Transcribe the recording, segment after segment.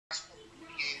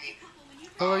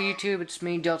Hello YouTube, it's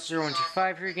me,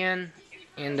 Delta0125 here again,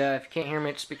 and if you can't hear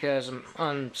me, it's because I'm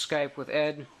on Skype with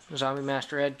Ed, Zombie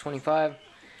Master Ed 25.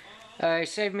 He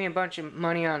saved me a bunch of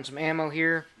money on some ammo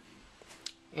here,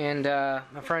 and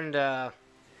my friend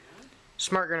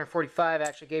Smart Gunner 45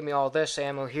 actually gave me all this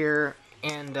ammo here,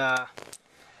 and the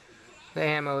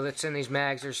ammo that's in these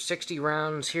mags. There's 60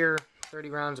 rounds here, 30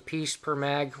 rounds a piece per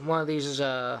mag. One of these is,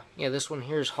 this one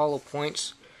here is hollow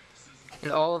points.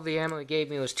 And all of the ammo he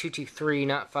gave me was 223,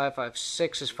 not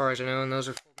 556 as far as I know, and those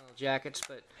are full metal jackets.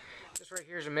 But this right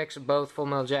here is a mix of both full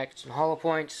metal jackets and hollow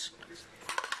points.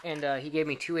 And he gave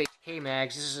me 2 HK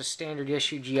mags. This is a standard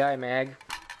issue GI mag.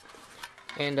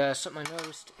 And something I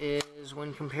noticed is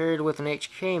when compared with an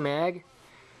HK mag,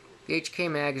 the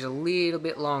HK mag is a little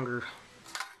bit longer.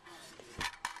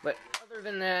 But other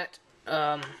than that,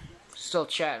 still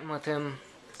chatting with him.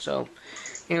 So,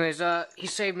 anyways, he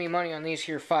saved me money on these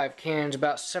here 5 cans,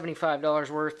 about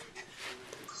 $75 worth.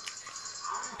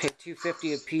 Paid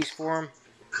 $2.50 a piece for them,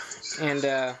 and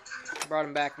brought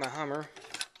them back in my Hummer.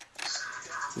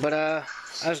 But I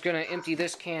was gonna empty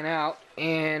this can out,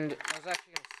 and I was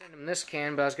actually gonna send him this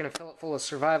can, but I was gonna fill it full of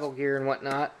survival gear and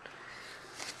whatnot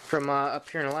from up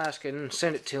here in Alaska and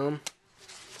send it to him.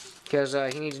 Because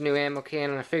he needs a new ammo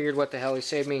can, and I figured, what the hell, he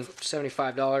saved me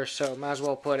 $75, so might as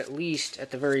well put at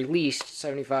the very least,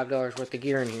 $75 worth of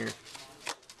gear in here.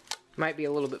 Might be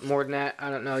a little bit more than that, I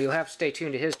don't know. You'll have to stay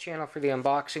tuned to his channel for the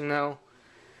unboxing, though.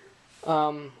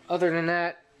 Other than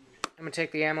that, I'm going to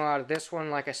take the ammo out of this one,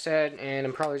 like I said, and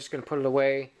I'm probably just going to put it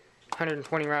away.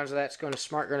 120 rounds of that's going to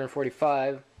Smart Gunner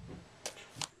 45.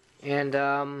 And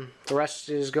the rest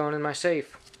is going in my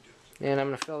safe. And I'm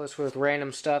going to fill this with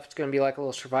random stuff. It's going to be like a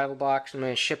little survival box. I'm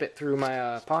going to ship it through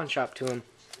my pawn shop to him.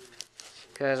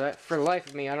 Because for the life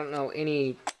of me, I don't know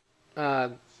any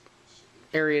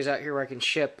areas out here where I can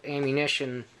ship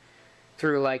ammunition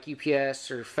through, like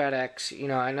UPS or FedEx. You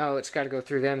know, I know it's got to go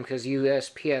through them because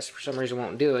USPS for some reason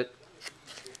won't do it.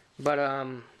 But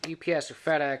UPS or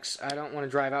FedEx, I don't want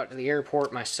to drive out to the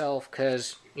airport myself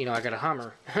because, you know, I got a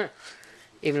Hummer.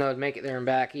 Even though I'd make it there and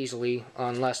back easily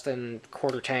on less than a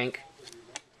quarter tank.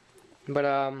 But,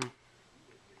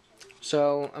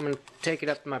 so I'm going to take it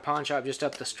up to my pawn shop just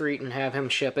up the street and have him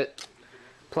ship it.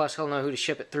 Plus, he'll know who to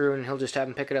ship it through, and he'll just have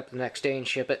him pick it up the next day and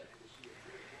ship it.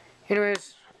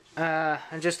 Anyways, I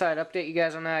just thought I'd update you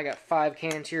guys on that. I got 5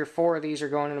 cans here. 4 of these are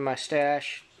going into my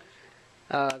stash.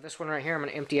 This one right here I'm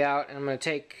going to empty out, and I'm going to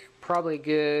take probably a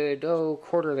good,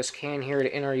 quarter of this can here to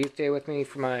NR Youth Day with me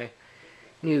for my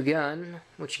new gun,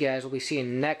 which you guys will be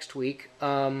seeing next week.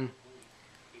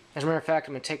 As a matter of fact,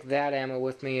 I'm going to take that ammo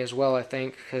with me as well, I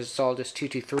think, because it's all just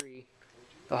 223.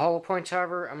 The hollow points,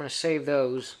 however, I'm going to save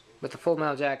those, but the full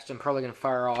metal jackets I'm probably going to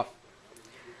fire off.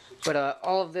 But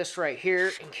all of this right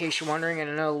here, in case you're wondering, and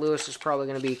I know Lewis is probably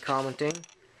going to be commenting,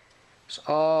 it's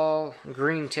all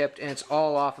green tipped and it's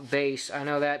all off base. I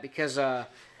know that because the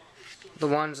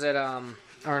ones that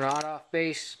are not off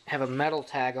base have a metal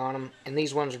tag on them, and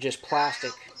these ones are just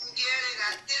plastic.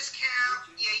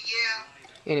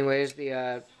 Anyways,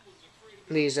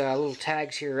 these little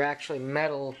tags here are actually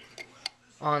metal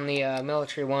on the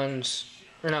military ones.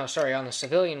 Or no, sorry, on the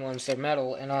civilian ones they're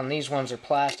metal, and on these ones they're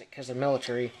plastic because they're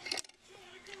military.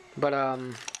 But I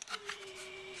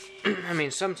mean,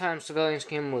 sometimes civilians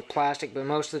come with plastic, but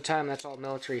most of the time that's all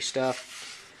military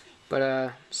stuff. But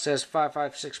it says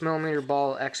 5.56mm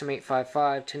ball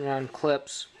XM855 10-round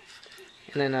clips,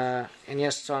 and then and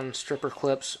yes, it's on stripper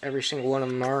clips. Every single one of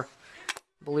them are.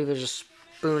 I believe there's a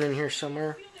spoon in here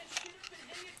somewhere.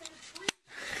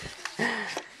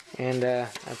 And I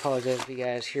apologize if you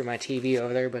guys hear my TV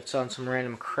over there, but it's on some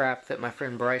random crap that my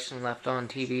friend Bryson left on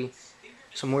TV.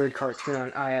 Some weird cartoon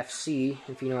on IFC,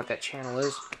 if you know what that channel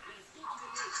is.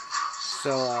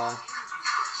 So,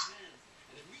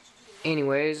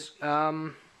 anyways,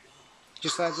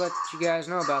 just thought I'd let you guys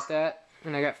know about that.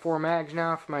 And I got 4 mags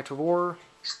now for my Tavor,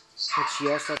 which,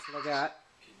 yes, that's what I got.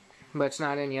 But it's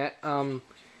not in yet.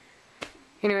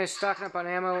 Anyways, stocking up on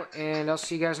ammo, and I'll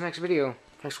see you guys next video.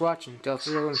 Thanks for watching.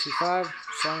 Delta0125,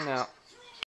 signing out.